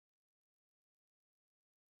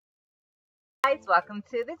Guys, welcome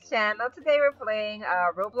to the channel. Today we're playing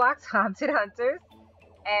Roblox Haunted Hunters.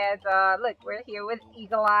 And look, we're here with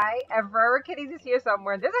Eagle Eye. And Forever Kitties is here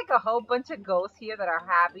somewhere. There's like a whole bunch of ghosts here that are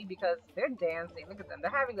happy because they're dancing. Look at them.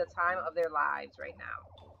 They're having the time of their lives right now.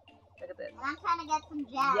 Look at this. I'm trying to get some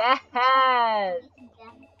gems. Yes!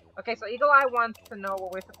 Okay, so Eagle Eye wants to know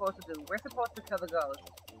what we're supposed to do. We're supposed to kill the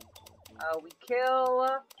ghost. We kill...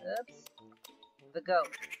 Oops. The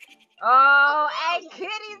ghost. Oh, hey,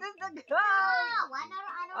 Kitties is the ghost! No, I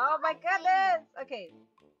don't Oh my goodness! Okay.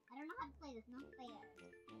 I don't know how to play this. No fair.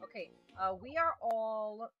 Okay, we are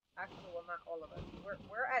all... Actually, well, not all of us.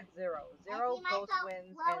 We're at 0. 0 see ghost myself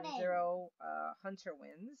wins floating. and 0 hunter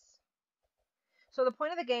wins. So the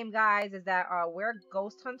point of the game, guys, is that we're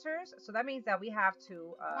ghost hunters. So that means that we have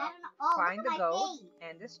to find the ghost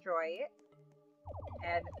and destroy it.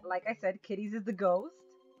 And like I said, Kitties is the ghost.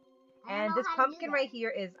 And this pumpkin right here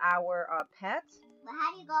is our pet. But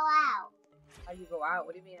how do you go out? How do you go out?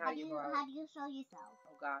 What do you mean, how do you go out? How do you show yourself?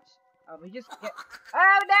 Oh gosh. We just get...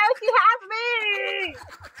 Oh no, she has me!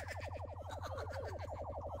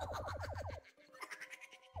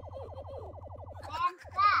 I'm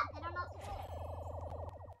stuck. I don't know what to do.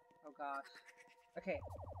 Oh gosh. Okay.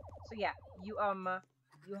 So yeah, you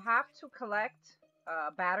have to collect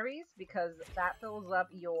batteries because that fills up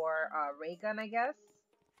your ray gun, I guess.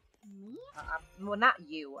 Me? Well, not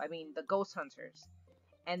you. I mean the ghost hunters.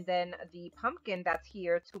 And then the pumpkin that's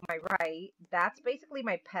here to my right, that's basically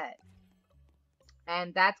my pet.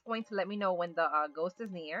 And that's going to let me know when the ghost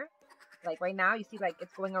is near. Like right now, you see like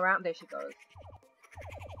it's going around. There she goes.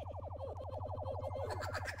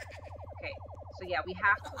 Okay, so yeah, we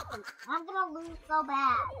have to... I'm gonna lose so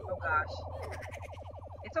bad. Oh gosh.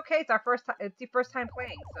 It's okay, it's our first time, it's your first time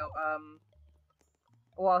playing, so,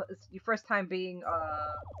 well, it's your first time being, Now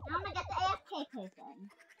I'm gonna get the AFK person.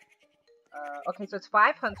 okay, so it's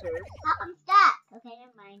 5 hunters. Help, I'm stuck. Okay,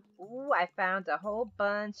 never mind. Ooh, I found a whole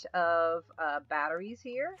bunch of, batteries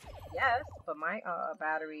here. Yes, but my,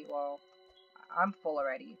 battery, well, I'm full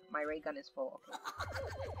already. My ray gun is full.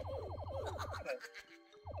 Okay.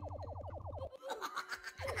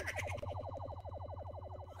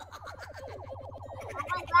 How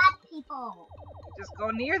do I grab people? Just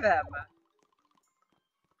go near them.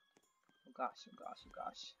 Oh gosh, oh gosh, oh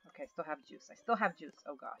gosh. Okay, I still have juice. I still have juice.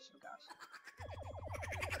 Oh gosh, oh gosh.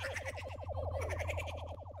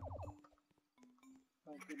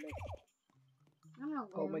 Oh goodness. I'm gonna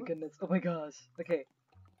lose. Oh my goodness. Oh my gosh. Okay.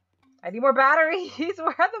 I need more batteries. Where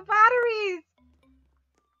are the batteries?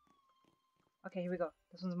 Okay, here we go.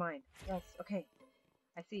 This one's mine. Yes, okay.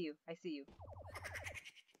 I see you. I see you.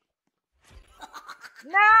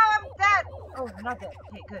 No, I'm dead! Oh, I'm not dead.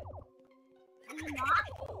 Okay, good. Are you not?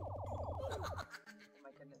 Oh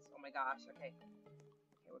my goodness. Oh my gosh. Okay.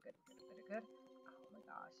 Okay, we're good. Good. Oh my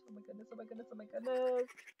gosh. Oh my goodness. Oh my goodness. Oh my goodness.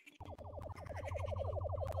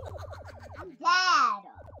 I'm dead.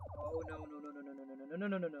 Oh no.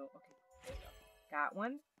 No. Okay. There we go. Got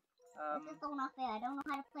one. This is so not fair. I don't know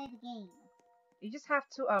how to play the game. You just have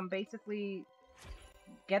to basically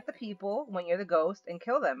get the people when you're the ghost and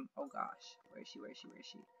kill them. Oh gosh. Where is she? Where is she? Where is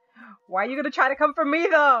she? Why are you gonna try to come for me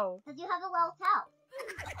though? Because you have a low health.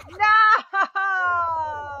 No!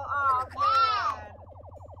 Oh man.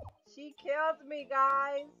 She killed me,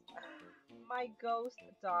 guys. My ghost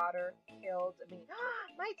daughter killed me.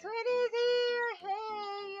 My twin is here!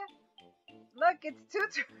 Hey! Look, it's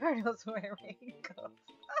 2 turtles wearing raincoats.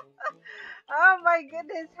 Oh my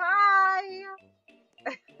goodness, hi!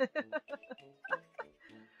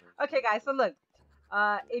 Okay, guys, so look.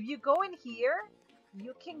 If you go in here,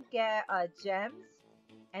 you can get gems.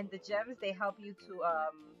 And the gems, they help you to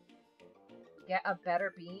get a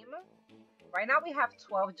better beam. Right now we have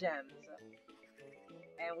 12 gems.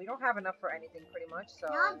 And we don't have enough for anything pretty much, so...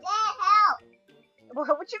 No, I'm dead. Help.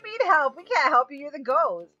 Well, what you mean help? We can't help you, you're the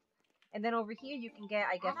ghost. And then over here you can get,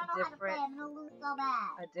 I guess, I don't know how to play. I'm gonna lose so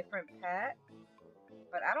bad. a different pet.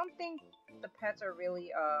 But I don't think the pets are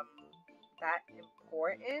really, that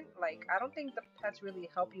important. Like, I don't think the pets really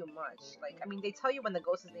help you much. Like, I mean, they tell you when the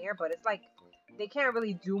ghost is near, but it's like, they can't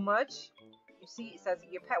really do much. You see, it says,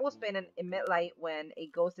 your pet will spin and emit light when a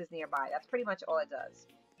ghost is nearby. That's pretty much all it does.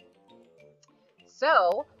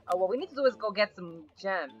 So, what we need to do is go get some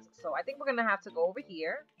gems. So, I think we're gonna have to go over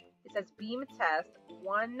here. It says, beam test,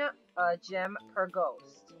 1 gem per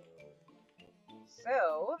ghost.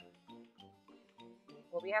 So,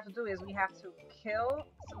 what we have to do is we have to kill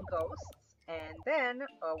some ghosts. And then,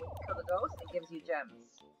 when you kill the ghost, it gives you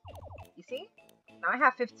gems. You see? Now I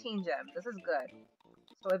have 15 gems. This is good.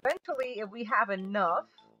 So eventually, if we have enough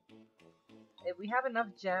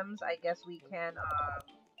gems, I guess we can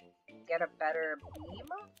get a better beam.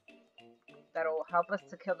 that'll help us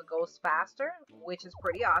to kill the ghosts faster, which is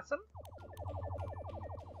pretty awesome.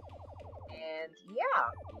 And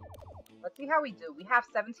yeah, let's see how we do. We have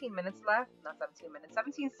 17 minutes left. Not 17 minutes,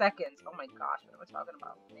 17 seconds. Oh my gosh, what am I talking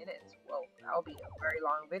about? Minutes. Whoa, that'll be a very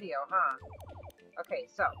long video, huh? Okay,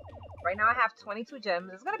 so right now I have 22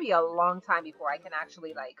 gems. It's gonna be a long time before I can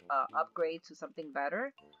actually like upgrade to something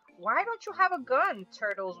better. Why don't you have a gun?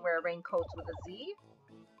 Turtles wear raincoats with a Z.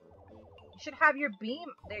 You should have your beam.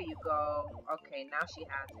 There you go. Okay, now she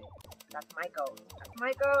has it. That's my ghost. That's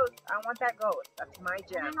my ghost. I want that ghost. That's my I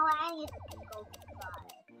gem. don't know what any of this ghosts are.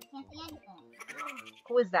 I can't see anything.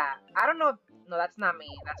 Who is that? I don't know. No, that's not me.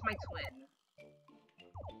 That's my twin.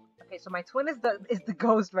 Okay, so my twin is the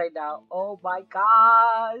ghost right now. Oh my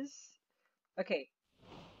gosh. Okay.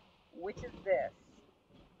 Which is this?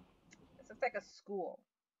 This looks like a school.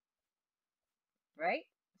 Right?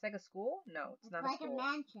 It's like a school? No, it's not a school. It's like a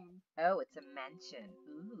mansion. Oh, it's a mansion.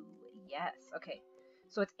 Ooh, yes. Okay.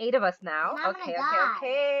 So it's 8 of us now. And I'm Okay, gonna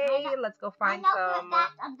okay. Let's go find I know some. for a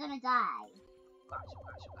fact I'm gonna die. Gosh, oh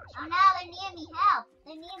gosh, oh gosh. Oh no, they're near me. Help!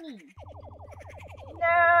 They're near me.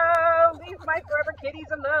 No! Leave my forever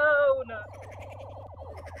kitties alone!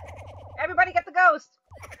 Everybody get the ghost!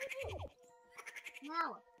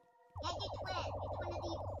 No. Get your twin. Your twin is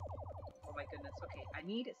evil. Oh my goodness. Okay, I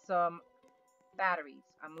need some batteries.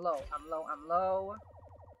 I'm low. I'm low. I'm low.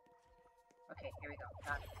 Okay, here we go.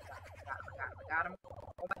 Got him. I got him.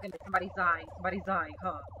 Oh my goodness, somebody's dying. Somebody's dying,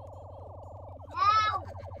 huh? No!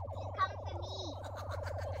 She's coming for me.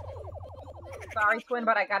 Sorry, twin,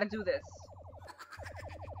 but I gotta do this.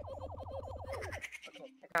 Okay,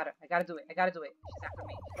 I got it. I gotta do it. I gotta do it. She's after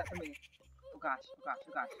me. She's after me. Oh gosh. Oh gosh.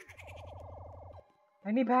 Oh gosh.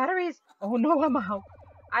 I need batteries. Oh no, I'm out.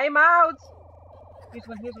 I'm out. Here's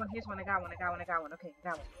one. Here's one. Here's one. I got one. I got one. I got one. Okay, I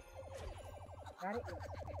got one. Got it? Yes.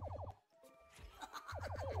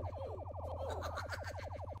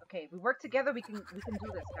 Okay, if we work together, we can do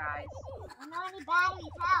this, guys. I don't know any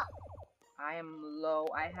batteries. Help! I am low.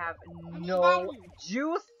 I have need no batteries.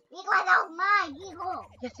 juice. Eagle, that was mine. Eagle.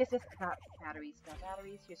 Yes, yes, yes. I got batteries. Got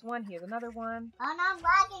batteries. Here's one. Here's another one. Oh no, I'm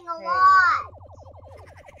lagging a Okay. lot.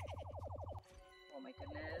 Oh my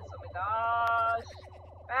goodness. Oh my gosh.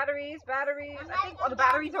 Batteries, batteries. I'm I think not the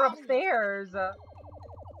batteries are batteries. upstairs.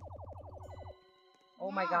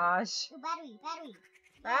 Oh my No. gosh. Two batteries. Batteries.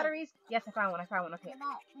 Batteries? Yes, I found one. I found one. Okay. Get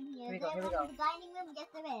back in here. Here we Is go, there here we one go. in the dining room? Yes,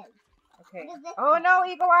 there is. Okay. What is this Oh thing? no,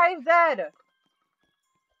 Eagle Eye is dead.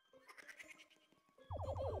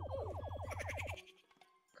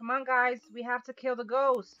 Come on, guys. We have to kill the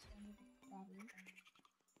ghost. Batteries.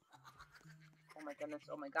 Oh my goodness.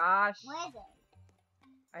 Oh my gosh. Where is it?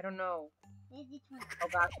 I don't know. Where's the twin? Oh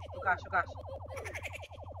gosh. Oh gosh. Oh gosh.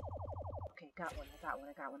 Okay, got one. I got one.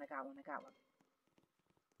 I got one. I got one. I got one.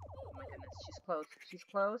 Oh my goodness. She's close. She's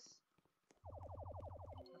close.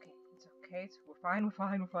 Okay. It's okay. We're fine. We're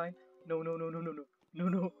fine. We're fine. No, no, no, no, no, no. No,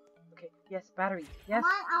 no. Okay. Yes, battery. Yes.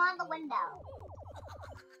 I'm on the window.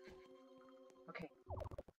 Okay.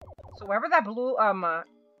 So wherever that blue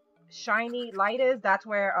shiny light is, that's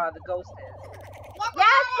where the ghost is.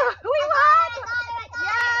 Yes! Yes! We I won! got it!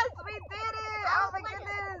 Yes, we did it! I Oh was my the one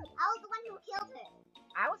goodness! I was the one who killed her.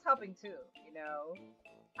 I was helping too, you know.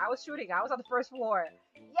 I was shooting. I was on the first floor.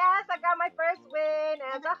 Yes, I got my first win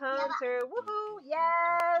as a hunter. Woohoo!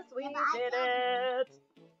 Yes, we did it.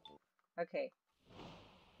 Okay.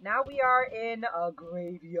 Now we are in a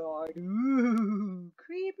graveyard. Ooh,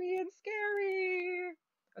 creepy and scary.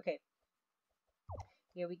 Okay.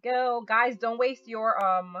 Here we go. Guys, don't waste your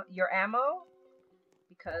ammo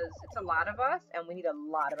because it's a lot of us and we need a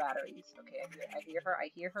lot of batteries. Okay, I hear her. I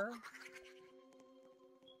hear her.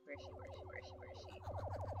 Where is she? Where is she? Where is she? Where is she?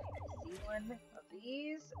 Okay, I see one of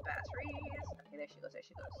these batteries. Okay, there she goes. There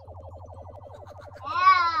she goes.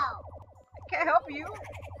 Ow! I can't help you.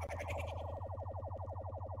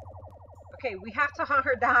 Okay, we have to hunt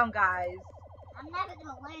her down, guys. I'm never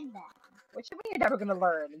gonna learn that. What you mean you're never gonna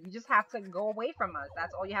learn? You just have to go away from us.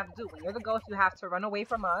 That's all you have to do. When you're the ghost, you have to run away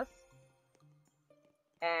from us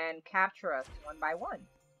and capture us one by one.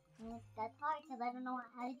 That's hard because I don't know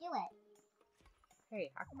how to do it. Hey,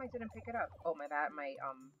 how come I didn't pick it up? Oh, my battery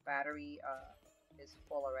is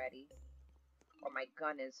full already. Or my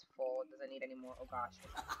gun is full. It doesn't need any more. Oh gosh.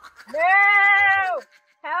 No!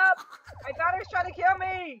 Help! My daughter's trying to kill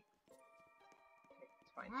me! Okay, it's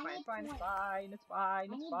fine, it's fine, it's fine, it's fine,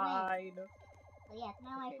 it's fine. So yeah, it's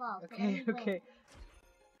not my fault. So Okay, okay.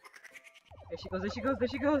 There she goes, there she goes, there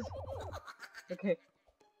she goes! Okay.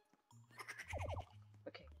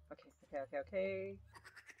 Okay, okay, okay, okay, okay.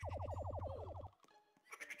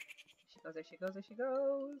 There she goes, there she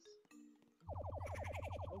goes.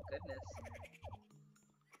 Oh goodness.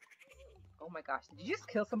 Oh my gosh, did you just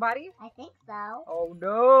kill somebody? I think so. Oh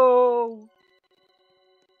no!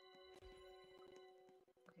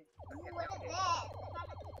 Okay, What is this? I found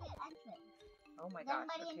a secret entrance. Oh my Is gosh,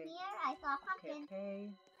 anybody okay. in here? I saw a pumpkin. Okay.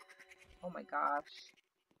 Oh my gosh.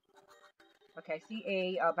 Okay, I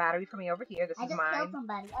see a battery for me over here. This I is just mine. killed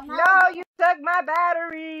somebody. Oh, no, No, you took my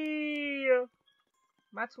battery!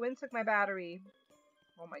 My twin took my battery.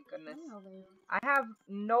 Oh my goodness. I have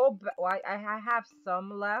no, well, I have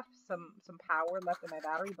some left, some power left in my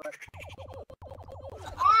battery, but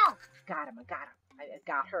Ow! got him, I got him. I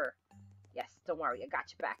got her. Yes, don't worry, I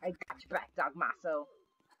got you back. I got you back, Dog Maso.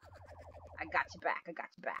 I got you back, I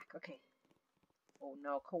got you back. Okay. Oh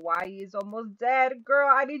no, Kawaii is almost dead. Girl,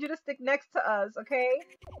 I need you to stick next to us, okay?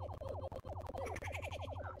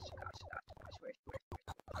 Gosh, where?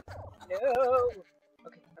 No!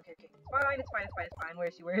 Okay. It's fine.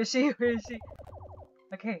 Where is she?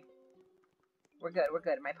 Okay. We're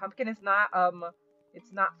good. My pumpkin is not,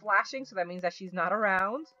 it's not flashing, so that means that she's not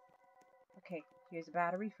around. Okay, here's a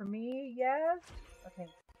battery for me, yes? Okay.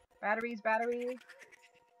 Batteries.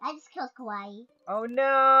 I just killed Kawaii. Oh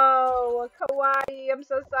no! Kawaii, I'm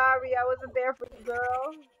so sorry. I wasn't there for you,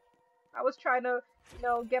 girl. I was trying to,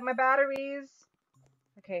 get my batteries.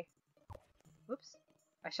 Okay. Oops.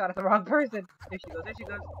 I shot at the wrong person. There she goes. Okay.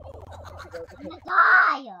 I'm gonna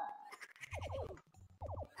die!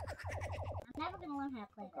 I'm never gonna learn how to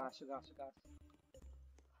play this. Oh gosh.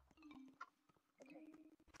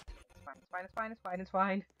 Okay. It's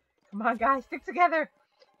fine. Come on, guys. Stick together.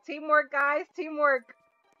 Teamwork, guys. Teamwork.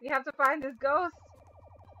 We have to find this ghost.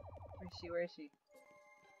 Where is she?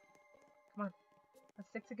 Come on. Let's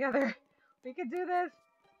stick together. We can do this.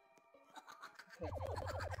 Okay.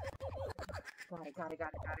 Got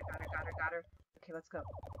her. Okay, let's go.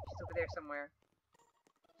 She's over there somewhere.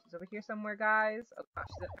 She's over here somewhere, guys. Oh gosh,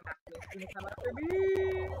 she's gonna come after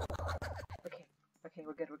me. Okay,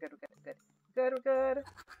 we're good. We're good.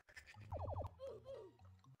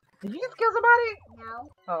 Did you just kill somebody? No.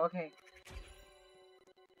 Oh, okay.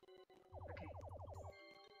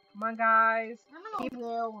 Come on, guys.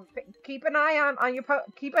 Keep an eye on your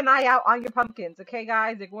keep an eye out on your pumpkins, okay,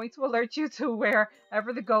 guys? They're going to alert you to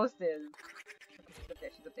wherever the ghost is. Okay,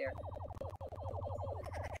 she's up there.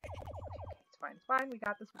 Okay, it's fine. We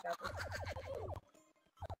got this. I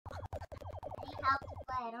need help to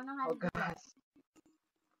play. I don't know how to do gosh. this.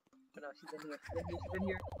 Oh no, she's in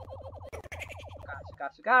here.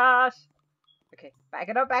 Gosh. Okay, back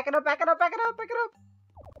it up.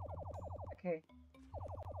 Okay.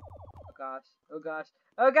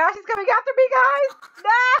 Oh gosh, he's coming after me, guys!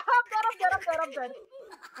 No! I'm dead.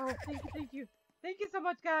 Oh, thank you. Thank you so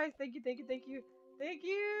much, guys. Thank you.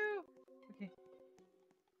 Okay.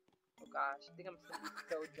 Oh gosh, I think I'm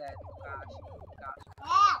so dead. Oh gosh.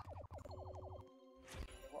 Ow!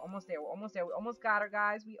 We're almost there. We almost got her,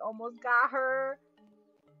 guys. We almost got her.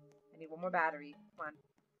 I need one more battery. Come on.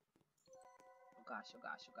 Oh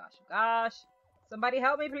gosh. Somebody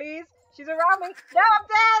help me, please. She's around me. No, I'm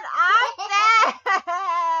dead.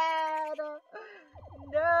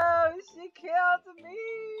 No, she killed me.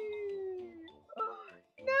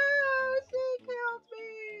 No, she killed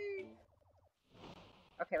me.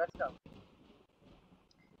 Okay, let's go.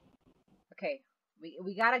 Okay,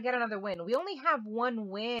 we gotta get another win. We only have one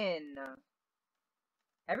win.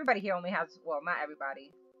 Everybody here only has, well, not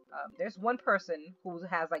everybody. There's one person who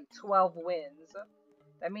has like 12 wins.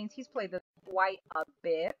 That means he's played this quite a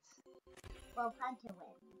bit. 12 Hunter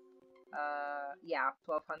wins. Yeah,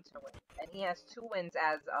 12 Hunter wins. And he has 2 wins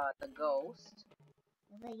as, the ghost.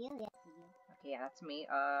 Is that you? Yes, you. Okay, yeah, that's me.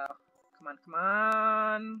 Come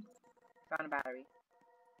on. Found a battery.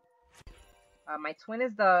 My twin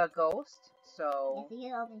is the ghost, so... Yes,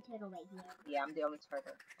 you're the only turtle right here. Yeah, I'm the only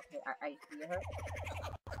turtle. Okay, I see her.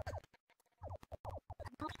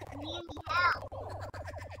 You need help.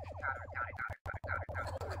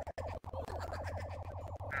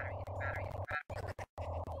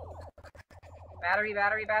 Got her.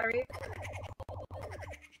 Battery.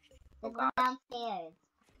 There's one downstairs.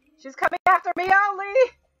 She's coming after me only!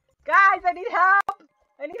 Guys, I need help!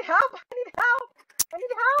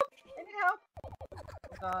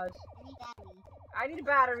 Oh gosh. I need a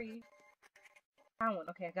battery. Found one.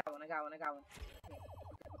 Okay, I got one. Okay, we're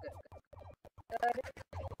good.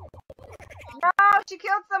 No, she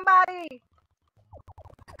killed somebody! Okay,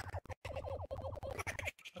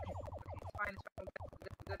 it's fine.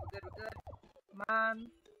 We're good. Come on.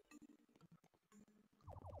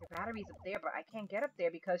 The battery's up there, but I can't get up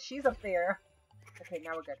there because she's up there. Okay,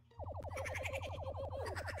 now we're good.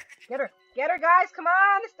 Get her, guys! Come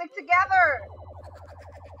on! Stick together!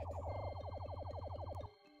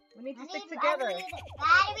 We need to stick together. I need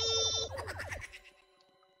battery.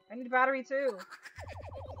 I need battery too.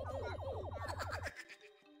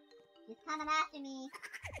 He's coming after me.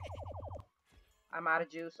 I'm out of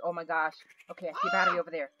juice. Oh my gosh. Okay, I see a battery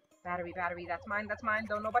over there. Battery, battery. That's mine. That's mine.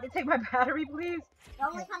 Don't nobody take my battery, please. They're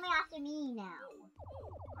only coming after me now.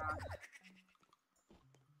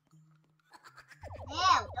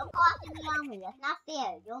 No, don't go after me only. That's not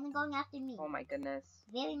fair. You're only going after me. Oh my goodness.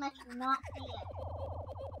 Very much not fair.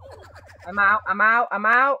 I'm out. I'm out. I'm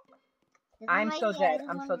out. I'm Right so here. dead. There's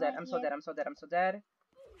I'm one so dead. right I'm so here. dead. I'm so dead. I'm so dead. I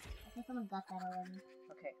think someone got that already.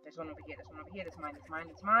 Okay, there's one over here. There's one over here. It's mine. It's mine.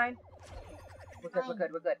 It's mine. We're good. We're Fine.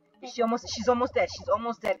 good. We're good. She's almost dead. She's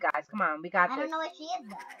almost dead, guys. Come on. We got I this. don't know where she is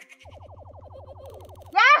though.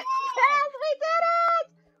 Yes! Yes! We did it!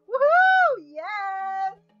 Woohoo!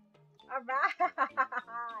 Yes!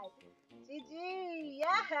 Alright! GG!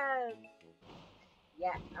 Yes!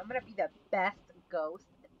 Yes, I'm gonna be the best ghost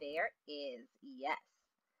there is. Yes.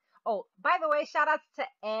 Oh, by the way, shout outs to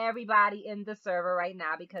everybody in the server right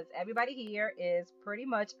now because everybody here is pretty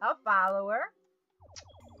much a follower.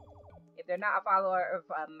 If they're not a follower of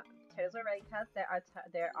Taylor's Already Test, they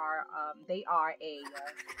are a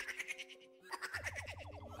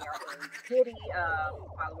kitty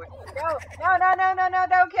follower. No,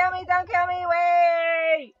 don't kill me,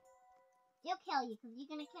 wait! She'll kill you because you're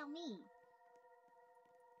gonna kill me.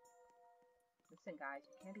 Listen guys,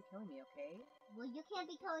 you can't be killing me, okay? Well, you can't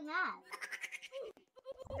be killing us.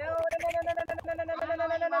 No.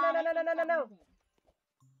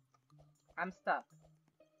 I'm stuck.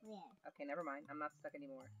 Where? Okay, never mind. I'm not stuck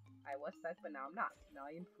anymore. I was stuck, but now I'm not. Now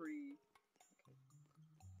I am free.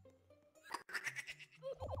 Okay.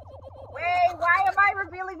 Wait, why am I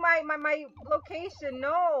revealing my location?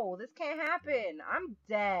 No, this can't happen. I'm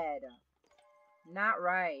dead. Not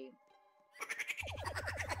right.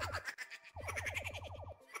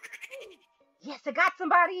 Yes, I got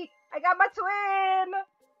somebody. I got my twin.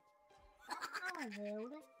 That's kind of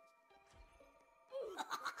rude.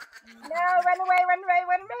 No, run away.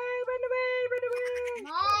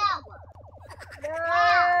 No! No,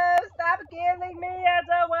 stop killing me. I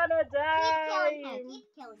don't want to die. Keep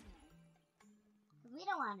killing her. We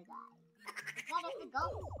don't want to die. It's better if the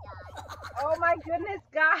ghosts die. Oh my goodness,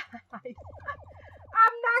 guys.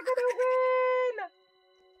 I'm not going to win.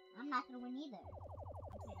 I'm not going to win either.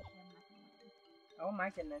 I'm pretty sure I'm not going to win. Oh my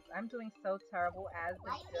goodness. I'm doing so terrible as the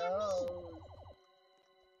Why you near me? ghost.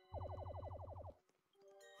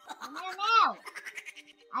 I'm here now.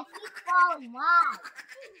 I keep falling. Why?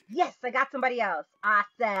 Yes, I got somebody else.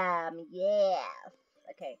 Awesome. Yes.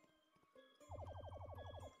 Okay.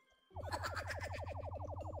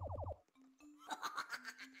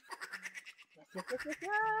 Yes.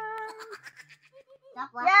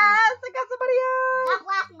 Stop laughing. Yes, I got somebody else. Stop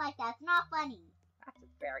laughing like that. It's not funny. That's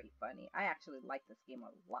very funny. I actually like this game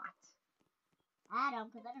a lot. I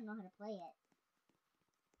don't, because I don't know how to play it.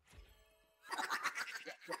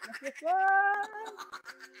 Yes.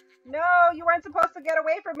 No, you weren't supposed to get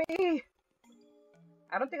away from me.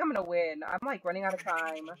 I don't think I'm gonna win. I'm like running out of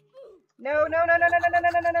time. No.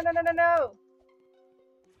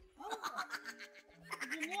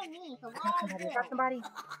 You're near me, so I why are you? got somebody.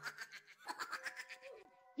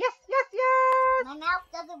 Yes. My mouth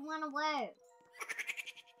doesn't want to work.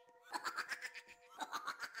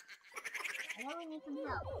 I really need some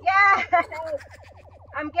help. Yes.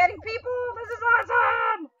 I'm getting people. This is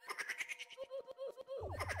awesome.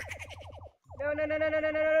 No.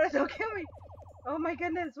 Don't kill me. Oh my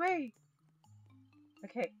goodness. Wait.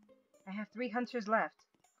 Okay. I have 3 hunters left.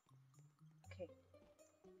 Okay.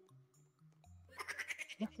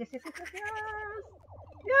 Yes.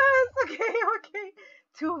 Yes. Okay.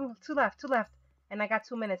 Two left. And I got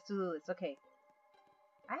 2 minutes to do this. Okay.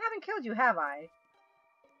 I haven't killed you, have I?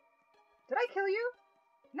 Did I kill you?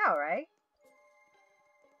 No, right?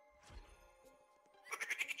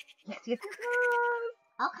 Yes.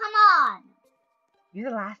 Oh, come on. You're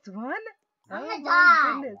the last one? I'm oh gonna my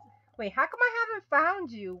die. goodness. Wait, how come I haven't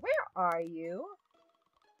found you? Where are you?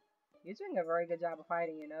 You're doing a very good job of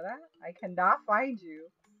hiding, you know that? I cannot find you.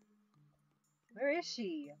 Where is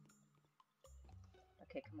she?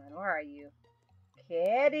 Okay, come on, where are you?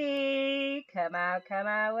 Kitty! Come out,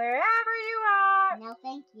 wherever you are! No,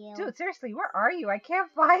 thank you. Dude, seriously, where are you? I can't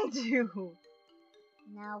find you!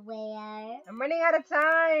 Nowhere. I'm running out of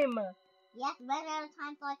time! Yes, run out of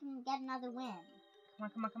time so I can get another win.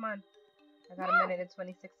 Come on. I got a minute and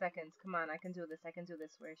 26 seconds. Come on, I can do this.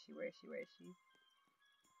 Where is she?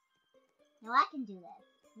 No, I can do this.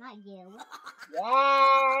 Not you.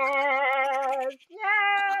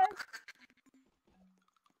 Yes!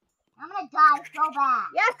 I'm gonna die so bad.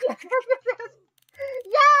 Yes! Yes,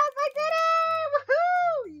 I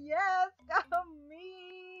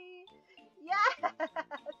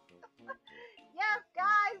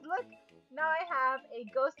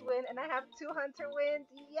ghost win and I have 2 hunter wins.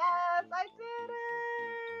 Yes, I did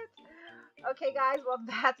it. Okay, guys, well,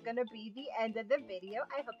 that's gonna be the end of the video.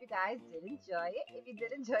 I hope you guys did enjoy it. If you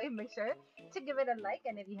did enjoy it, make sure to give it a like.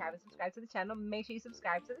 And if you haven't subscribed to the channel, make sure you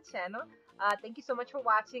subscribe to the channel. Thank you so much for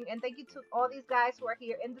watching. And thank you to all these guys who are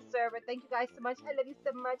here in the server. Thank you guys so much. I love you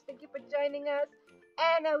so much. Thank you for joining us.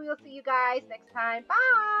 And we'll see you guys next time.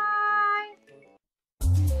 Bye!